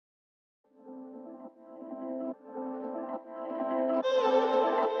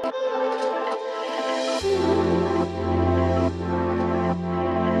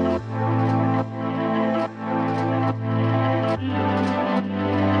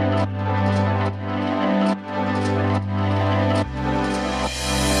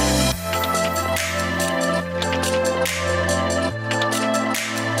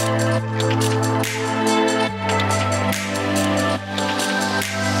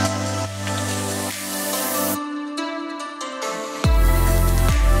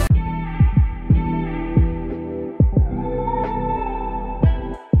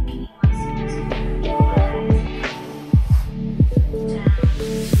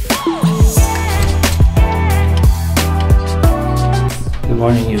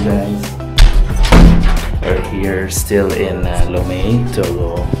morning, you guys. We're here still in Lomé,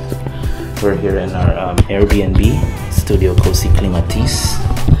 Togo. We're here in our Airbnb, Studio Cosi Climatis.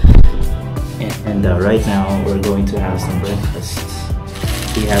 And right now we're going to have some breakfast.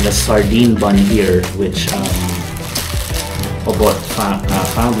 We have a sardine bun here, which Obot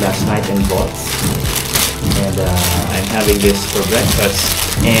found last night and bought. And I'm having this for breakfast.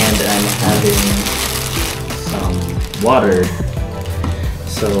 And I'm having some water.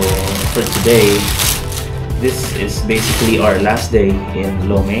 So for today, this is basically our last day in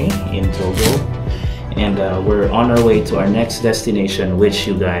Lomé in Togo, and we're on our way to our next destination, which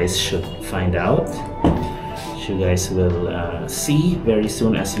you guys should find out. You guys will see very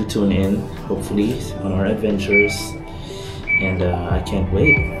soon as you tune in, hopefully, on our adventures, and I can't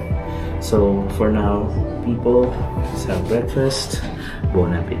wait. So for now, people, let's have breakfast.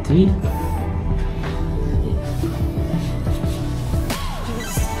 Bon appetit.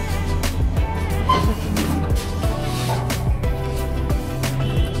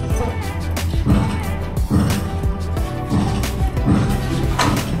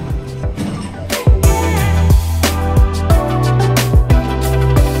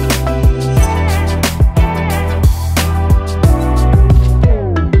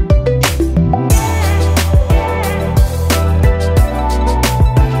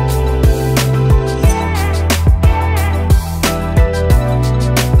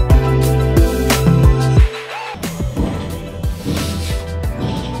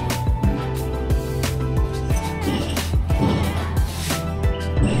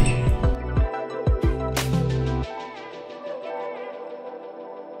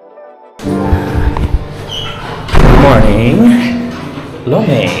 Morning,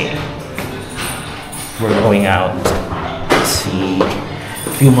 Lome. We're going out to see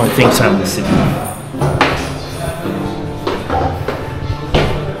a few more things around the city.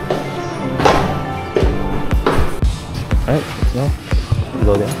 Alright, let's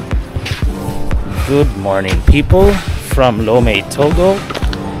go there. Good morning, people from Lome, Togo.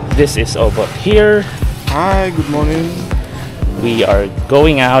 This is Obot here. Hi, good morning. We are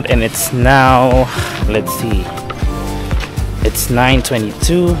going out and it's now, let's see, it's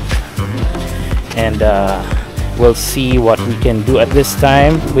 9:22 and we'll see what we can do at this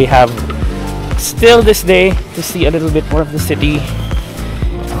time. We have still this day to see a little bit more of the city.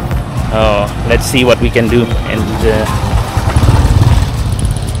 Let's see what we can do, and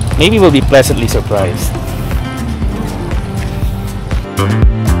maybe we'll be pleasantly surprised.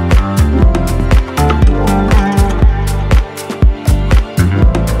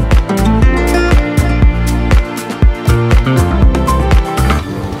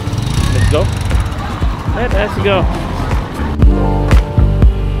 Let's go.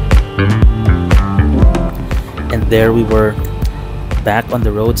 And there we were, back on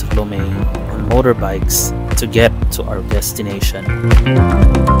the roads of Lome on motorbikes to get to our destination.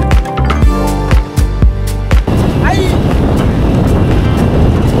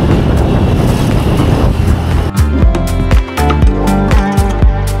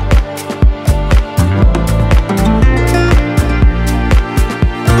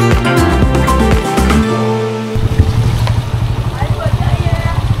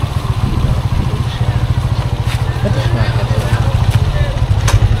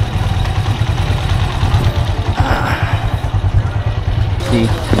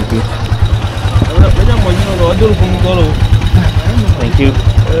 Thank you.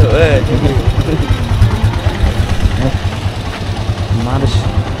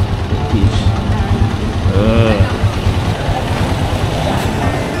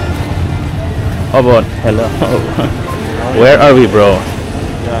 Obot, hello. Where are we, bro?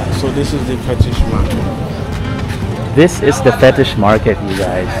 Yeah, so this is the fetish market. This is the fetish market, you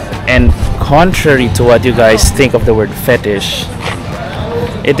guys. And contrary to what you guys think of the word fetish,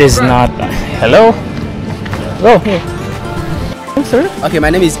 it is not. Hello? Oh, here. Oh, sir. Okay, my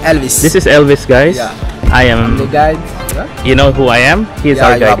name is Elvis. This is Elvis, guys. Yeah. I am the guide. Yeah? You know who I am? He is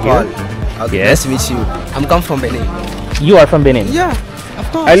our guide here. Okay, yes. Nice to meet you. I'm come from Benin. You are from Benin? Yeah,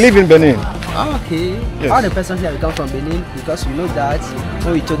 of course. I live in Benin. Okay. Yes. All the persons here come from Benin because you know that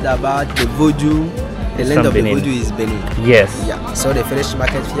when we talked about the Voodoo, the land of Benin. the Voodoo is Benin. Yes. Yeah. So the fetish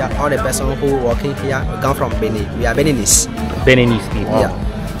market here, all the persons who working here come from Benin. We are Beninese. Beninese people. Yeah.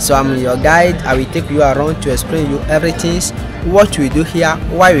 So I'm your guide. I will take you around to explain you everything, what we do here,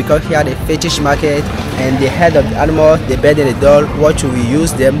 why we call here the fetish market, and the head of the animal, the bed and the doll, what we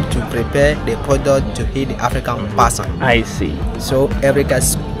use them to prepare the product to hit the African person. I see. So every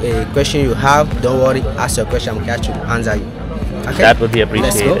question you have, don't worry, ask your question, I'm here to answer you. Okay. That would be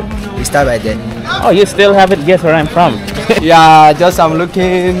Let's go. appreciated. We start right there. Oh, you still haven't guessed where I'm from. Yeah, just I'm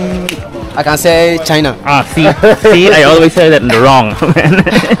looking. I can say China. Ah, see, I always say that wrong.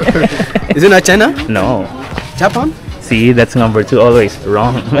 Is it not China? No. Japan? See, that's number 2 always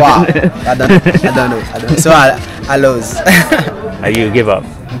wrong. Wow. I don't know. So I lose. You give up.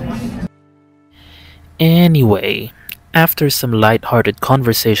 Anyway, after some light-hearted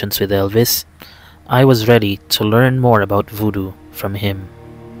conversations with Elvis, I was ready to learn more about voodoo from him.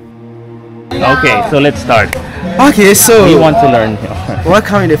 Okay, so let's start. Okay, so We want to learn.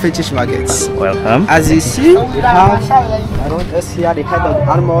 welcome in the fetish markets. Welcome. As you see, we have around us here the head of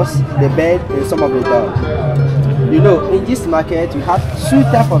the animals, the bed, and some of the dogs. You know, in this market, we have 2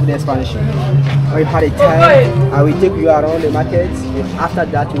 types of the explanation. We had a time, I will take you around the market, and after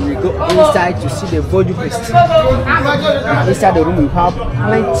that, we will go inside to see the voodoo priest. Inside the room, we have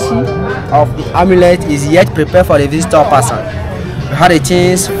plenty of the amulet is yet prepared for the visitor person. We had the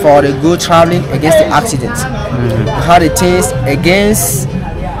things for the good traveling against the accidents. We had the things against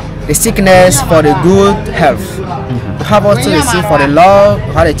the sickness for the good health. We have also the thing for the law.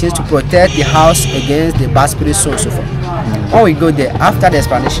 We had the things to protect the house against the bad spirits, so and so forth. When we go there, after the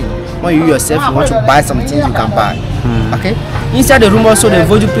explanation, when you yourself you want to buy some things, you can buy. Okay. Inside the room also the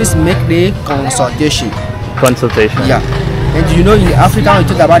voodoo priest make the consultation. Consultation. Yeah. And you know in Africa when we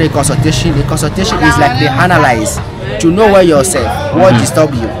talk about the consultation is like they analyze to know where yourself, what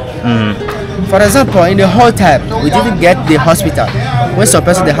disturb you. For example, in the whole time we didn't get the hospital. When some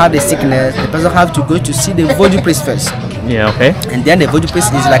person they have the sickness, the person have to go to see the voodoo priest first. Yeah, okay. And then the voodoo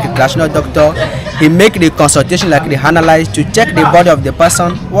priest is like a traditional doctor. He make the consultation like they analyze to check the body of the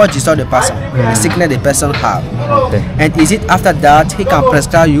person, what disturb the person, the sickness the person have. Okay. And is it after that he can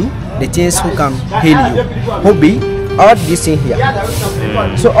prescribe you the things who can heal you. Who be all this thing here.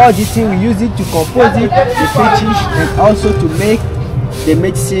 So all this thing we use it to compose it, the fetish, and also to make the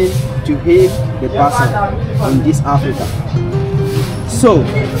medicine to heal the person in this Africa. So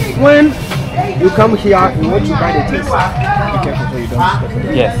when you come here, you want to buy the things. Be careful so you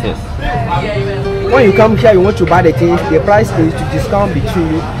don't. Yes. When you come here, you want to buy the things. The price is to discount between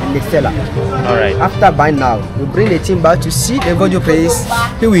you and the seller. All right. After buying now, you bring the thing back to see the voodoo priest.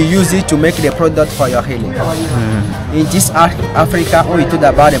 He will use it to make the product for your healing. In this Africa, when we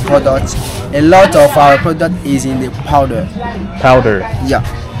talk about the product, a lot of our product is in the powder. Powder. Yeah.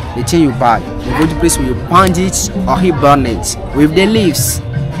 The thing you buy, the voodoo priest will pound it or he burn it with the leaves.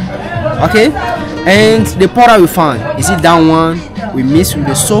 Okay, and the powder we find, is it that one we mix with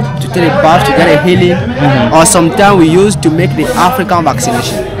the soap to take the bath to get a healing, or sometimes we use to make the African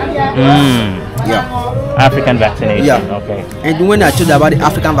vaccination. Yeah, African vaccination. Yeah. Okay. And when I told about the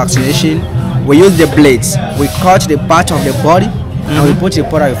African vaccination, we use the blades, we cut the part of the body and we put the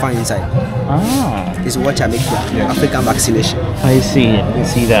powder we find inside. Ah, This is what I make the African vaccination. I see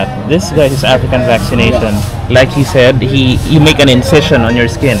that. This guy is African vaccination. Like he said, you make an incision on your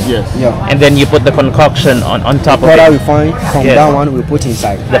skin. Yes. Yeah. And then you put the concoction on top of Powder we it. find from Yes. that one we put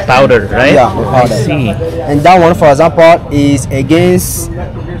inside. The powder, right? Yeah, the powder. I see. And that one, for example, is against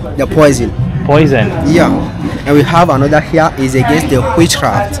the poison. Poison. Yeah. And we have another here is against the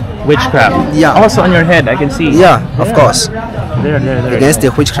witchcraft. Witchcraft. Yeah. Also on your head, I can see. Yeah, of course. There. Against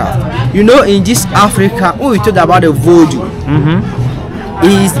the witchcraft. You know, in this Africa, when we talk about the voodoo,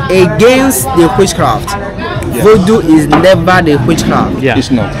 is against the witchcraft. Voodoo is never the witchcraft. Yeah. It's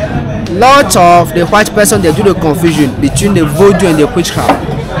not. Lots of the white person they do the confusion between the voodoo and the witchcraft.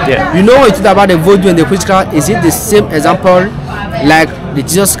 Yeah. You know when you talk about the voodoo and the witchcraft, is it the same example like the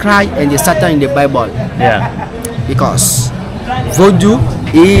Jesus Christ and the Satan in the Bible? Yeah. Because voodoo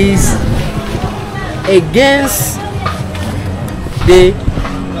is against the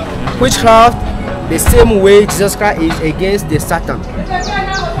witchcraft the same way Jesus Christ is against the Satan.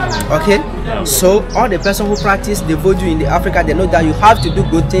 Okay, so all the person who practice the voodoo in the Africa, they know that you have to do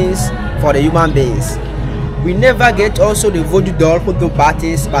good things for the human beings. We never get also the voodoo doll who do bad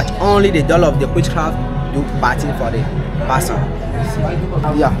things, but only the doll of the witchcraft do bad things for the person.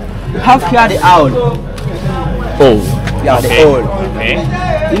 Yeah, we have here the owl. Oh. Yeah, Okay. the owl.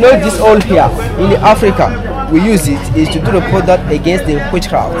 Okay. You know this owl here in the Africa, we use it is to do the product against the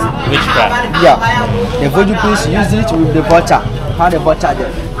witchcraft. Witchcraft. Yeah, the voodoo priest use it with the butter. How the butter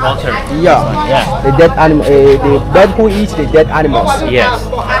there? Vulture. Yeah. Yeah. The dead animal, the bird who eats the dead animals. Yes.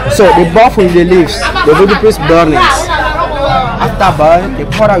 So the buff with the leaves, the voodoo priest burns. After burn, the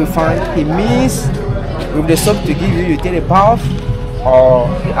powder we find, he mix with the soap to give you. You take a bath, or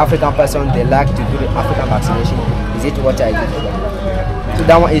the African person they like to do the African vaccination. Is it what I give to them? So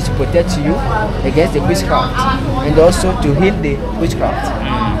that one is to protect you against the witchcraft and also to heal the witchcraft.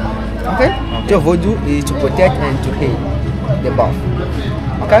 Okay? So voodoo is to protect and to heal. the buff.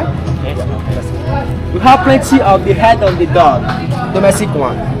 Okay? Okay. We have plenty of the head of the dog, domestic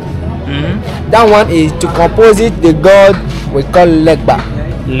one. That one is to composite the god we call leg bar.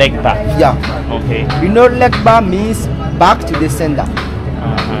 Leg back. Yeah. Okay. You know leg bar means back to the sender.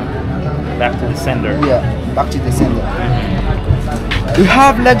 Back to the sender. Yeah, back to the sender. We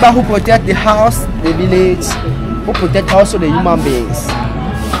have leg bar who protect the house, the village, who protect also the human beings.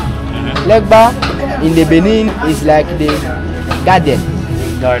 Leg bar in the Benin is like the garden.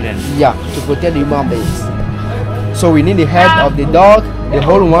 Garden. Yeah, to protect the human beings. So we need the head of the dog, the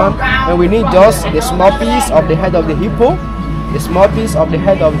whole one, and we need just the small piece of the head of the hippo, the small piece of the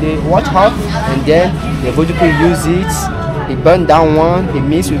head of the warthog, and then the Voodoo can use it. He burn down one, he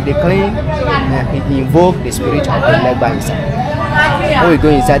mix with the clean, and he invoke the spirit of the leg bar inside. When we go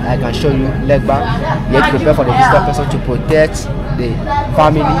inside, I can show you leg bar. You have to prepare for the visitor person to protect the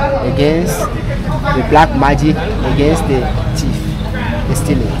family against the black magic, against the thief, the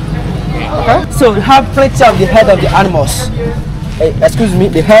stealing. Okay? So we have plenty of the head of the animals. Excuse me,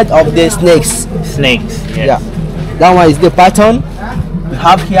 the head of the snakes. Snakes. Yes. Yeah. That one is the python. We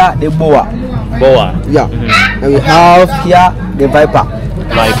have here the boa. Boa. Yeah. And we have here the viper.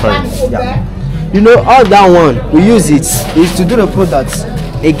 Vipers. Yeah. You know, all that one, we use it is to do the products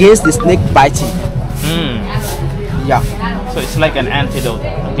against the snake biting. Yeah. So it's like an antidote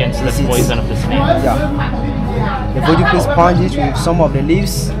against the poison of the snake. Yeah. The Voodoo priest sponges with some of the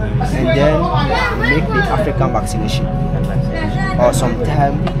leaves, and then we make the African vaccination. Or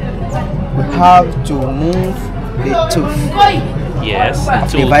sometimes we have to move the tooth Yes.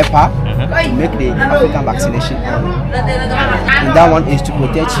 of the viper to make the African vaccination. And that one is to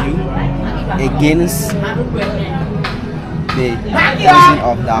protect you against the poison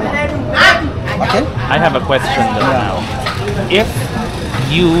of that one. Okay? I have a question though now. If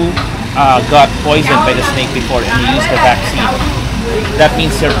you got poisoned by the snake before and you used the vaccine, that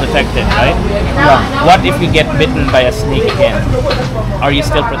means you're protected, right? Yeah. What if you get bitten by a snake again? Are you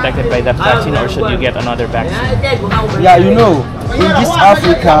still protected by that vaccine, or should you get another vaccine? Yeah, you know, in East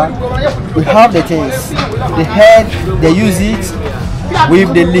Africa, we have the things. The head, they use it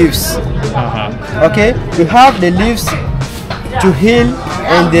with the leaves. Okay? We have the leaves to heal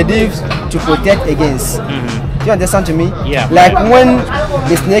and the leaves to protect against. You understand to me? Yeah. Like when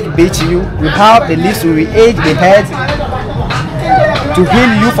the snake bites you, we have the leaves to aid the head to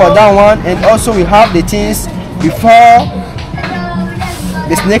heal you for that one, and also we have the things before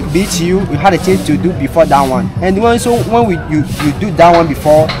the snake beats you, we had a chance to do before that one. And when you do that one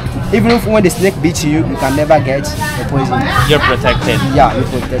before, even if when the snake beats you, you can never get the poison. You're protected. Yeah, you're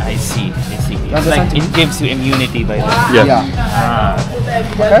protected. I see. I see. It's understand like it gives you immunity by that. Yeah.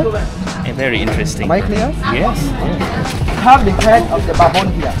 Okay. Very interesting. Am I clear? Yes. Have the head of the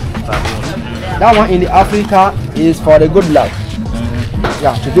baboon here. That one in the Africa is for the good luck.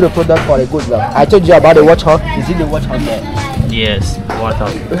 Yeah, to do the product for the good luck. I told you about the warthog. You see the warthog there? Yes. Water.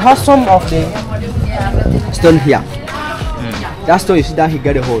 We have some of the stone here. That stone you see down, he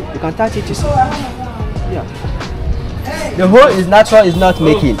get a hole. You can touch it, you see. Yeah. The hole is natural, is not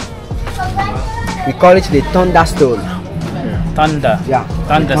making. We call it the thunderstone. Thunder. Yeah.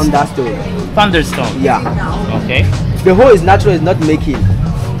 Thunderstone. Thunderstone. Yeah. Okay. The hole is natural, is not making.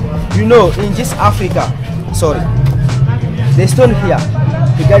 You know, in just Africa, sorry, the stone here,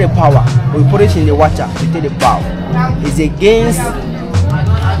 to get the power, we put it in the water to take the power. It's against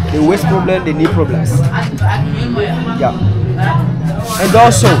the waist problem, the knee problems. Yeah. And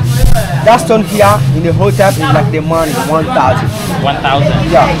also, that stone here in the whole type is like the money, 1,000.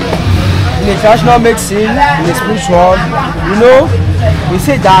 1,000. Yeah. In the traditional medicine, in the spiritual, you know, we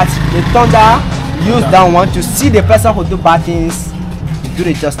say that the thunder use that one to see the person who do bad things, to do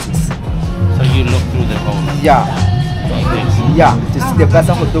the justice. So you look through the hole. Yeah. Like this. Yeah, to see the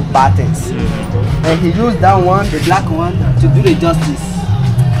person who do bad things. And he used that one, the black one, to do the justice.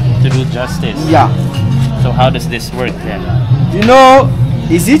 To do justice. Yeah. So how does this work then? You know,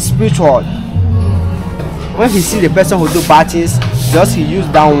 is it spiritual? When he see the person who do bad things, just he use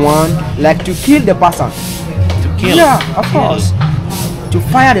that one like to kill the person. To kill? Yeah, of course. To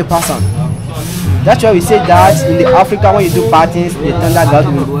fire the person. That's why we say that in the Africa, when you do bad things, the thunder god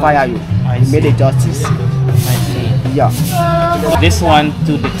will fire you. He made a justice. I see. Yeah. This one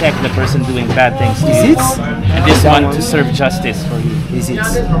to detect the person doing bad things to Is you. it? And this one to serve justice for you. Is it?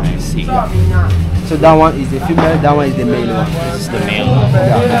 I see. So that one is the female, that one is the male one. This is the male one.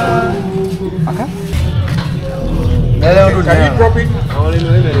 Yeah. Okay. Can you drop it?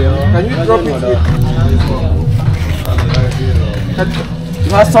 Can you drop it?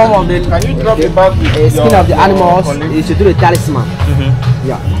 You have some of the Can you drop it back with skin of the animals colleague? is to do the talisman.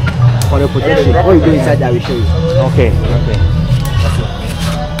 Yeah. for the protection. What you do inside, I will show you. Okay. Okay.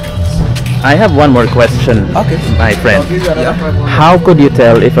 I have one more question, my friend. Yeah. How could you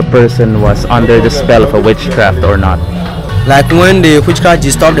tell if a person was under the spell of a witchcraft or not? Like when the witchcraft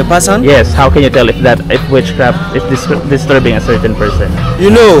disturb the person? Yes. How can you tell if witchcraft is disturbing a certain person?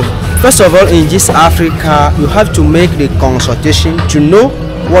 You know, first of all, in this Africa, you have to make the consultation to know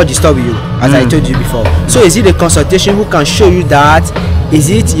what disturb you, as I told you before. So is it the consultation who can show you that is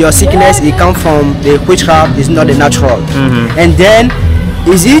it your sickness, it come from the witchcraft, is not the natural? And then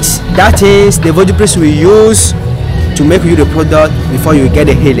is it that is the voodoo priest will use to make you the product before you get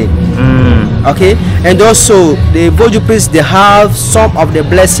the healing? Okay, and also the voodoo priest, they have some of the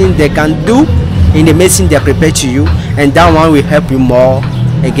blessings they can do in the medicine they prepare to you, and that one will help you more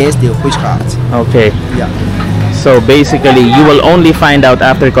against the witchcraft. Okay. Yeah. So basically, you will only find out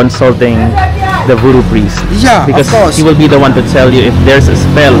after consulting the voodoo priest. Yeah, because of course. he will be the one to tell you if there's a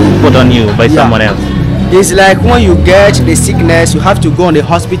spell put on you by someone else. It's like when you get the sickness, you have to go on the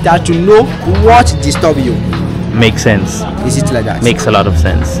hospital to know what disturb you. Makes sense. Is it like that? Makes a lot of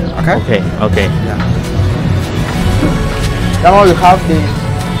sense. Okay. Okay. Okay. Yeah. That one we have the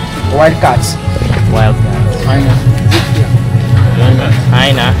wild cats. Wild cats.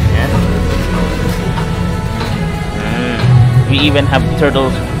 Hyena. Yeah. We even have turtle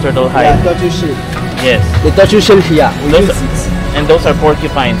hide. Yeah, turtle shell. Yes. The turtle shell here. We Those use it. And those are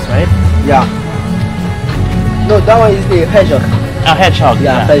porcupines, right? Yeah. No, that one is the hedgehog. A hedgehog.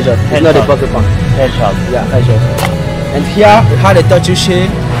 Yeah, hedgehog. It's not the porcupine. Hedgehog. Yeah, hedgehog. And here we have the turtle shell.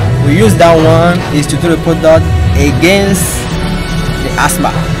 We use that one is to do the product against the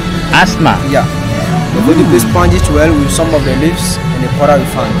asthma. Asthma. Yeah. The body please sponge it well with some of the leaves and the powder we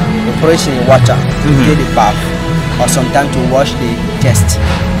find. We pour it in water to get the bath, or sometimes to wash the chest.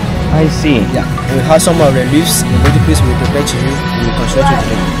 I see. Yeah. And we have some of the leaves. The body please will prepare to you. We will consider to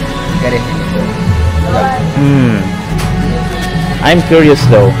drink. Get it. Yeah. I'm curious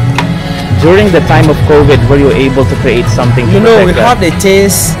though. During the time of COVID, were you able to create something to You know, we protect have the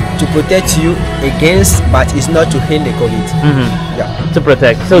things to protect you against, but it's not to heal the COVID. Yeah. to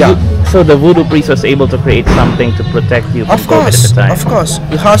protect? So Yeah. so the voodoo priest was able to create something to protect you from Of COVID at course, the time. of course.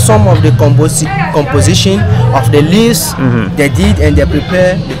 We have some of the composition of the leaves they did and they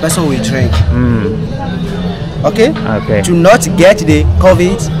prepare the person will drink. Okay? Okay. To not get the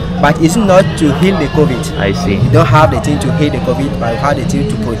COVID, but it's not to heal the COVID. I see. You don't have the thing to heal the COVID, but you have the thing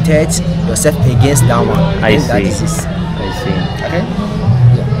to protect yourself against that one. I against that see. disease. I see. Okay?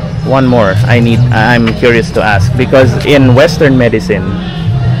 One more. I'm curious to ask, because in Western medicine,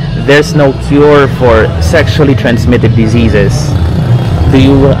 there's no cure for sexually transmitted diseases. Do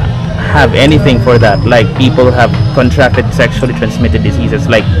you have anything for that? Like people have contracted sexually transmitted diseases,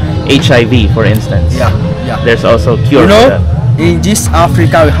 like HIV, for instance. Yeah, yeah. There's also cure You know, for that. in this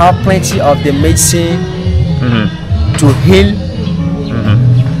Africa, we have plenty of the medicine to heal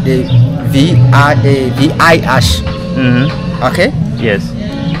the VIH. Okay? Yes.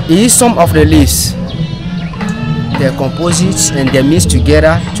 It is some of the leaves. They compose it and they mix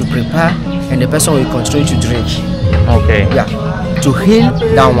together to prepare, and the person will continue to drink. Okay. Yeah, to heal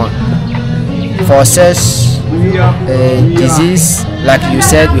that one. For such disease, like you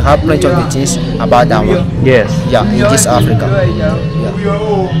said, we have plenty of the things about that one. Yes. Yeah, in this Africa. Yeah.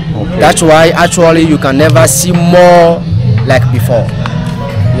 Okay. That's why actually you can never see more like before.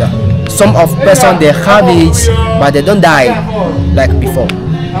 Yeah. Some of person they have it, but they don't die like before.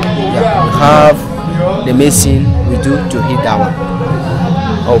 Yeah. We have the medicine we do to heal that one.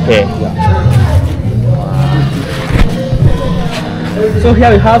 Okay. Yeah. So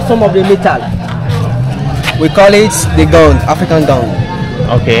here we have some of the metal. We call it the gun, African gun.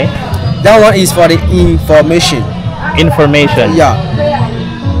 Okay. That one is for the information. Information. Yeah.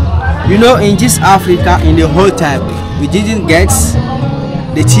 You know, in this Africa, in the whole time, we didn't get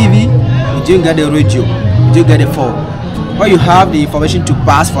the TV, we didn't get the radio, we didn't get the phone. Where you have the information to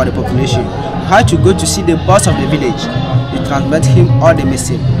pass for the population. You have to go to see the boss of the village. You transmit him all the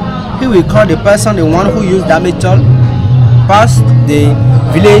message. He will call the person, the one who used that method, pass the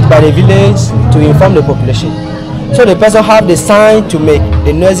village by the village to inform the population. So the person have the sign to make,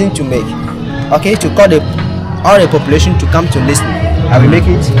 the nursing to make, okay, to call all the population to come to listen. I will make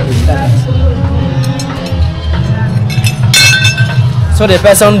it. So the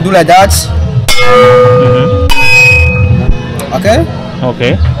person do like that. Okay.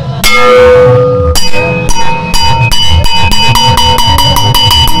 Okay.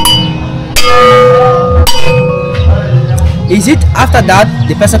 Is it after that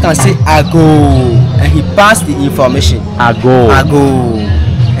the person can say "Ago" and he pass the information? Ago. Ago,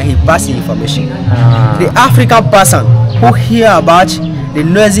 and he pass the information. The African person who hear about the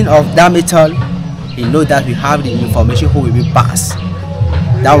noising of that metal, he know that we have the information who will be passed.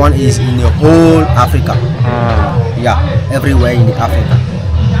 That one is in the whole Africa. Yeah, everywhere in the Africa.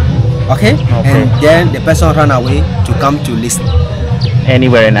 Okay? And then the person run away to come to listen.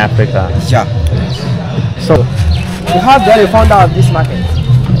 Anywhere in Africa. Yeah. So we have the founder of this market.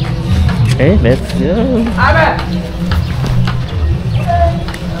 okay, let's go.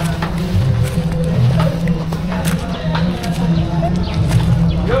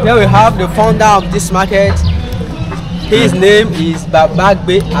 Here we have the founder of this market. His name is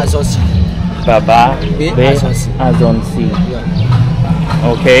Babagbe Azonsi. Babagbe Azonsi.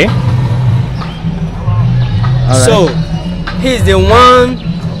 Yeah. Okay. So he is the one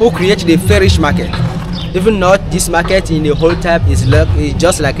who created the fetish market. Even not this market in the whole type is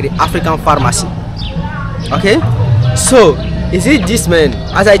just like the African pharmacy. Okay. So is it this man?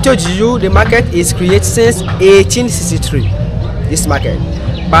 As I told you, the market is created since 1863. This market.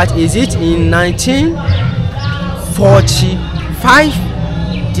 But is it in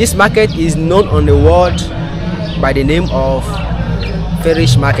 1945? This market is known on the world by the name of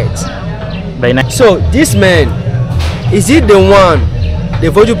fetish market. So this man, is it the one, the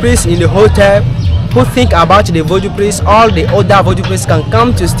voodoo priest in the hotel who think about the voodoo priest? All the other voodoo priests can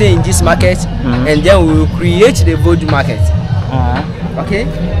come to stay in this market, and then we will create the voodoo market. Okay,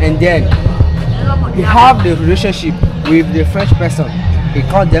 and then we have the relationship with the French person. He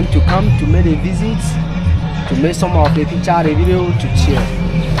called them to come to make a visit, to make some of the picture, the video, to cheer.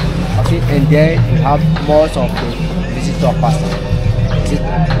 Okay, and then we have most of the visitor person.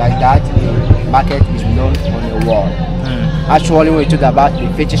 Like that, the market is known on the world. Actually, when we talk about the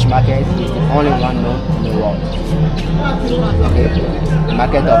fetish market, it's the only one known in the world. Okay, the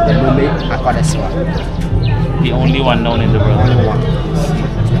market of the Lome Akodessewa. The only one known in the world. Only one.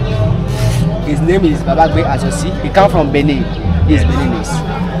 His name is Babagbe Azonsi. He comes from Benin. He is Beninese.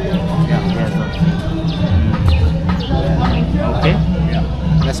 Yeah. Okay. Yeah.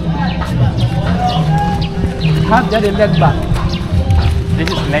 Let's go. Have that in leg back. This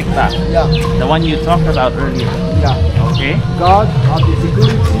is Legba. Yeah. The one you talked about earlier. Yeah. Okay. God of the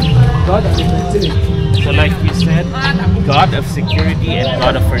security, God of the fertility. So like you said, God of security and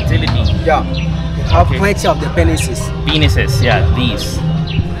God of fertility. Yeah. We have plenty of the penises. Penises, yeah, these.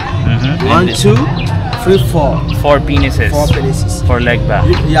 1, 2, 3, 4. 4 penises. 4 penises. For Legba.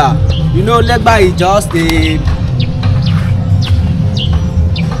 Yeah. You know, Legba is just the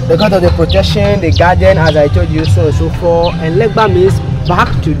god of the protection, the guardian, as I told you, so and so forth. And Legba means back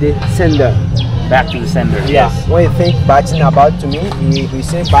to the sender. Back to the sender. Yeah. Yes. When you think bad thing about to me, you will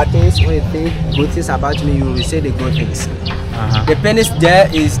say bad things. When you think good things about me, you will say the good things. The penis there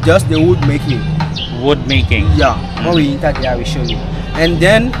is just the wood making. Wood making. Yeah. When we enter there, I will show you. And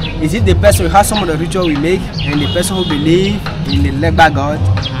then, is it the person who has some of the ritual we make, and the person who believe in the Legba God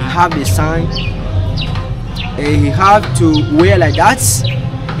have the sign. He have to wear like that,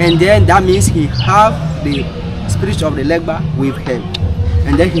 and then that means he have the spirit of the Legba with him.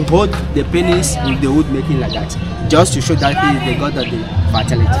 And then he hold the penis with the wood making like that, just to show that he is the god of the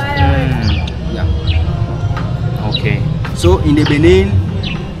fertility. Yeah. Okay. So in the Benin,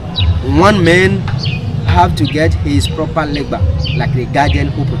 one man have to get his proper Legba, like the guardian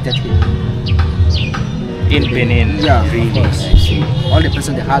who protect him. In Benin. Yeah, really. of course. I see. All the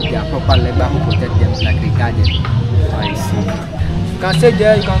person they have their proper Legba who protect them, like the guardian. I see. You can stay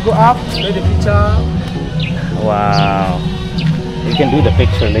there. You can go up, take the picture. Wow. You can do the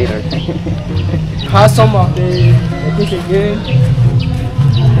picture later. Have some of the things again.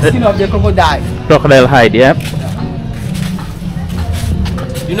 The skin of the crocodile. Crocodile hide, yeah.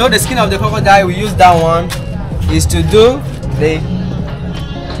 You know the skin of the crocodile, we use that one is to do the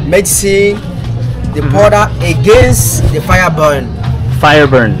medicine, the powder against the fire burn. Fire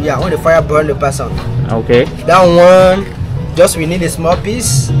burn. Yeah, when the fire burn the person. Okay. That one, just we need a small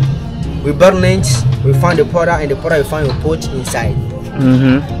piece. We burn it, we find the powder, and the powder we find we put inside.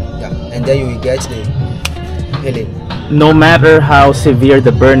 Yeah, and then you will get the healing. No matter how severe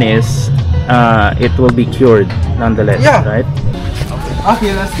the burn is, it will be cured nonetheless, Yeah. right?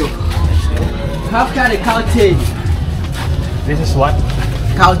 Okay, let's go. Have got a cow tail. This is what?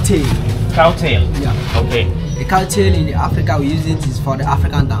 Cow tail. Cow tail. Yeah. Okay. The cow tail in Africa we use it is for the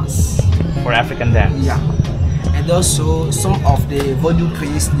African dance. For African dance. Yeah. And also some of the voodoo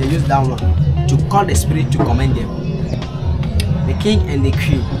priests they use that one to call the spirit to command them. The king and the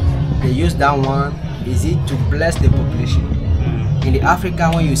queen they use that one is it to bless the population. In the Africa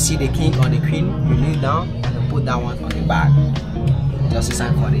when you see the king or the queen you kneel down and you put that one on the back. Just a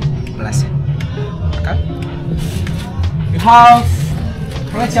sign for the blessing. Okay? You have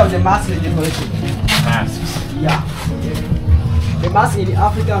plenty of the masks in the decoration. Masks. Yeah. The mask in the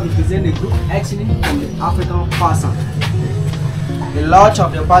Africa represent the group ethnic from the African person. A lot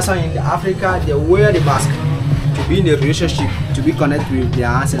of the person in the Africa, they wear the mask to be in a relationship, to be connected with their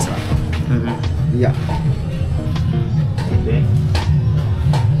ancestors. Yeah. Okay.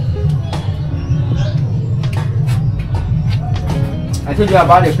 I told you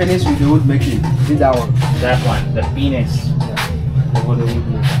about the penis with the wood making. See that one? That one, the penis. The wood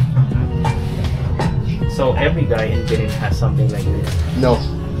making. So every guy in Denin has something like this. No.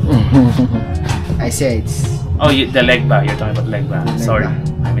 I said. Oh, the leg bar. You're talking about leg bar. Sorry, I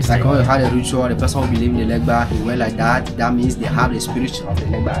It's like mistaken. when you had a ritual, the person who believe in the leg bar, he went like that. That means they have the spirit of the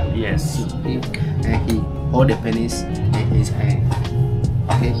leg bar. Yes. And he hold the penis in his hand.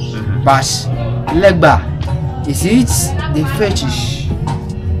 Okay. But leg bar, is it the fetish?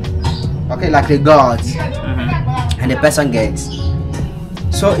 Okay, like the gods and the person gets.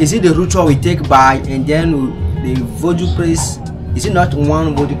 So is it the ritual we take by and then the voodoo priest? Is it not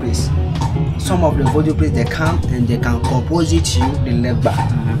one voodoo priest? Some of the voodoo priests, they come and they can composite you the leg bar,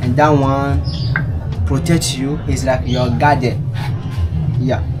 and that one protects you. It's like your guardian.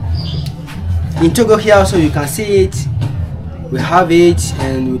 Yeah. In Togo here also you can see it. We have it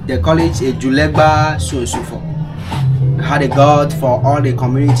and they call it a Julegba, so and so forth. We had a god for all the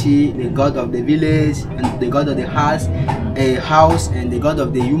community, the god of the village, and the god of the house, and the god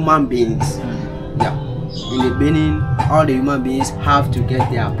of the human beings. Yeah. In the Benin, all the human beings have to get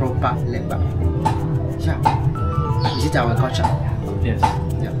their proper legba. Yeah. Is it our culture? Yes.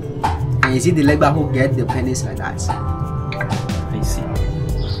 Yeah. And is it the legba who get the penis like that? I see.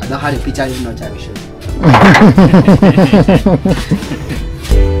 I don't have the picture, if not I will show you.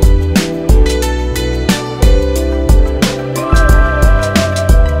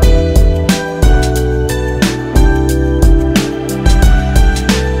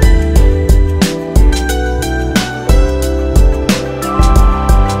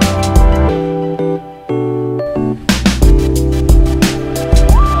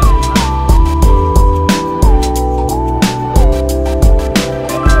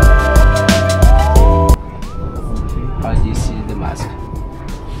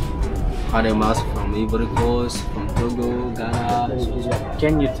 The mask from Ivory Coast, from Togo, Ghana.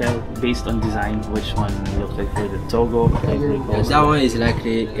 Can you tell based on design which one looks like for the Togo, Ivory Coast? That one is like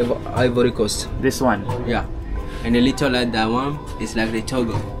the Ivory Coast. This one? Yeah. And the little like that one is like the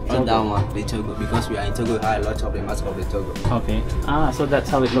Togo. Not that one, the Togo. Because we are in Togo, we have a lot of the mask of the Togo. Okay. Ah, so that's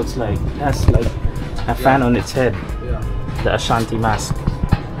how it looks like. It has like a fan on its head. Yeah. The Ashanti mask.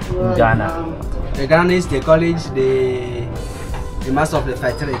 In Ghana. The Ghanaians, they call it the mask of the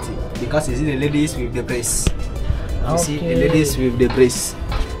fertility. Because you see the ladies with the breasts. You see the ladies with the breasts.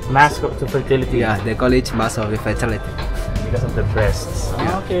 Mask of the fertility. Yeah, they call it mask of the fertility. Because of the breasts.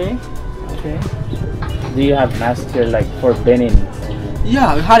 Yeah. Okay. Okay. Do you have masks here like for Benin?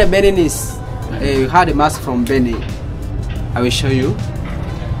 Yeah, we had a Beninese. We had a mask from Benin. I will show you.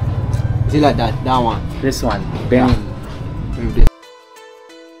 Is it like that? That one. This one, Benin. Yeah.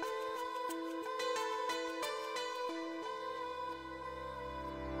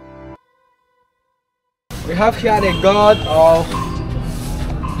 We have here the god of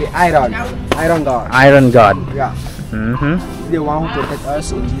the iron god. Iron god. Yeah. The one who protects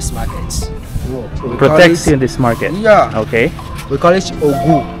us in these markets. Protects you in this market. Yeah. Okay. We call it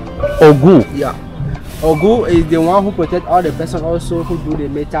Ogu. Ogu. Yeah. Ogu is the one who protects all the person also who do the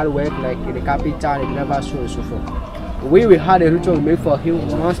metal work like the carpenter, the graver, so and so forth. We will have a ritual we make for him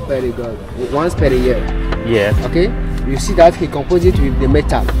once per year. Yes. Okay. You see that he composes it with the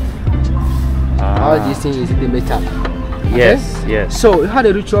metal. All these things is the metal. Yes, yes. So we had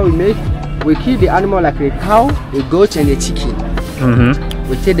a ritual we make. We kill the animal like a cow, a goat, and a chicken.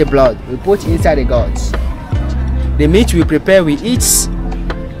 We take the blood, we put inside the gods. The meat we prepare, we eat,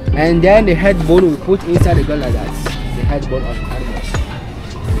 and then the head bone we put inside the god like that. The head bone of the animals.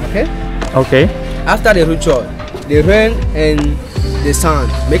 Okay. Okay. After the ritual, the rain and the sun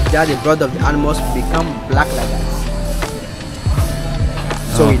make that the blood of the animals become black like that.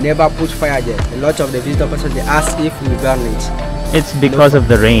 So we never put fire there. A lot of the visitor persons they ask if we burn it. It's because of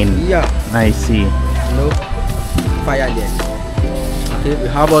the rain. Yeah. I see. No fire there. Okay, we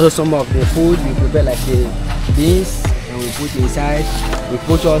have also some of the food we prepare like the beans and we put inside. We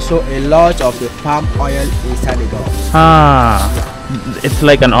put also a lot of the palm oil inside the bowl. It's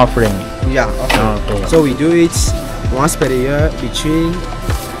like an offering. Yeah. Okay. So we do it once per year between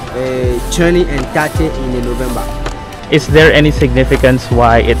 20 and 30 in November. Is there any significance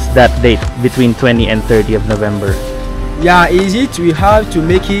why it's that date between 20 and 30 of November? Yeah, is it we have to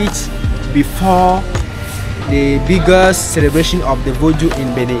make it before the biggest celebration of the Voodoo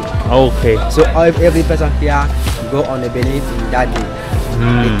in Benin. Okay. So every person here go on the Benin in that day,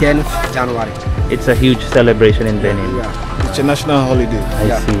 the 10th January. It's a huge celebration in Benin. Yeah. It's a national holiday.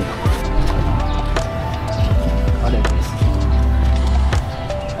 I see.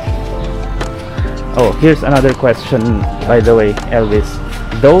 Oh, here's another question, by the way, Elvis.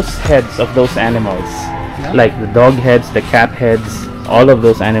 Those heads of those animals, like the dog heads, the cat heads, all of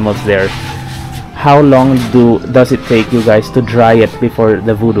those animals there, how long does it take you guys to dry it before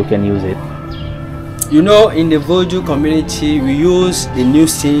the Voodoo can use it? You know, in the Voodoo community, we use the new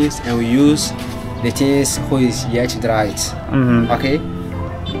things and we use the things who is yet dried. Okay,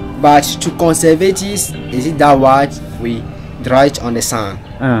 but to conserve it, is it that what we dry it on the sun?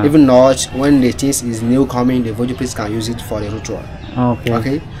 Even not when the things is new coming, the Voodoo priest can use it for the ritual.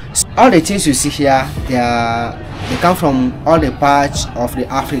 Okay. So all the things you see here, they come from all the parts of the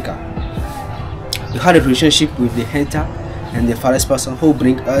Africa. We had a relationship with the hunter and the forest person who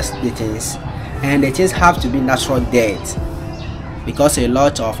bring us the things, and the things have to be natural death, because a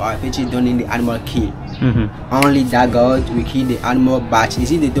lot of our fetish don't need the animal kill. Only that God will kill the animal, but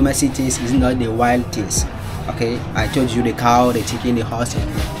is it the domestic things, is not the wild things. Okay, I told you the cow, the chicken, the horse,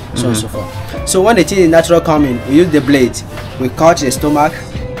 and so on and so forth. So when the thing is natural coming, we use the blade, we cut the stomach,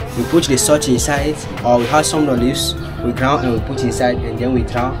 we put the salt inside, or we have some of the leaves, we ground and we put inside, and then we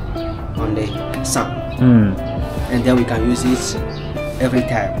drown on the sun, and then we can use it every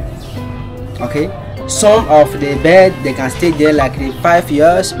time. Okay, some of the bed they can stay there like 5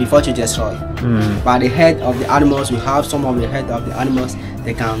 years before to destroy. But the head of the animals, we have some of the head of the animals,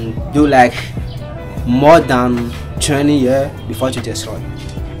 they can do like more than 20 years before to destroy,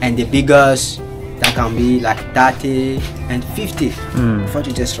 and the biggest that can be like 30 and 50 before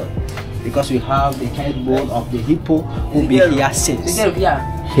to destroy, because we have the head bone of the hippo who be here since.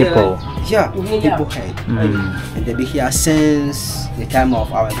 Hippo. Yeah, hippo head, and they be here since the time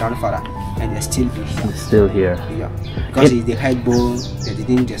of our grandfather, and they still be here. It's still here. Yeah, because it's the head bone that they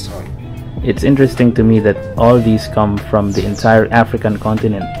didn't destroy. It's interesting to me that all these come from the entire African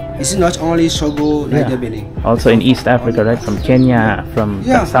continent. It's not only Togo, like the Benin. Also in East Africa, right? From Kenya, from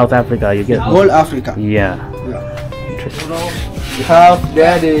South Africa, you get whole Africa. Yeah. Interesting. You have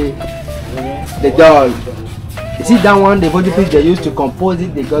there the dog. You see that one, the Voodoo fish they used to compose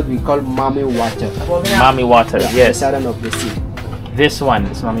it, the god we call Mami Water. Mami Water, yes. The silent of the sea. This one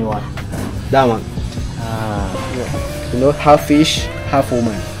is Mami Water. That one. You know, half fish, half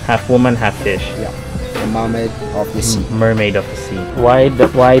woman. Half woman, half fish. Yeah. The mermaid of the sea. Mermaid of the sea.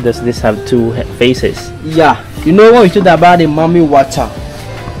 Why does this have two faces? Yeah. You know what we talked about the Mami Water?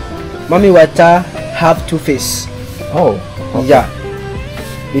 Mami Water have two faces. Oh. Okay. Yeah.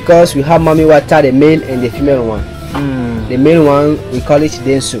 Because we have Mami Water, the male and the female one. The male one we call it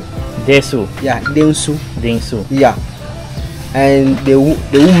Densu. Desu. Yeah, Densu. Densu. Yeah. And the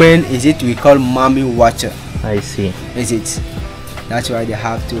woman is it we call Mami Water. I see. Is it? That's why they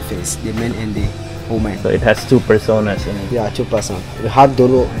have two faces, the man and the woman. So it has two personas in it. Yeah, 2%. We have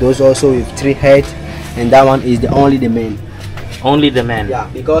those also with 3 heads, and that one is only the man. Only the man. Yeah,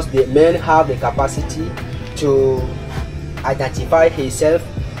 because the men have the capacity to identify himself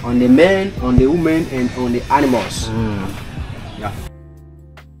on the man, on the woman, and on the animals. Yeah.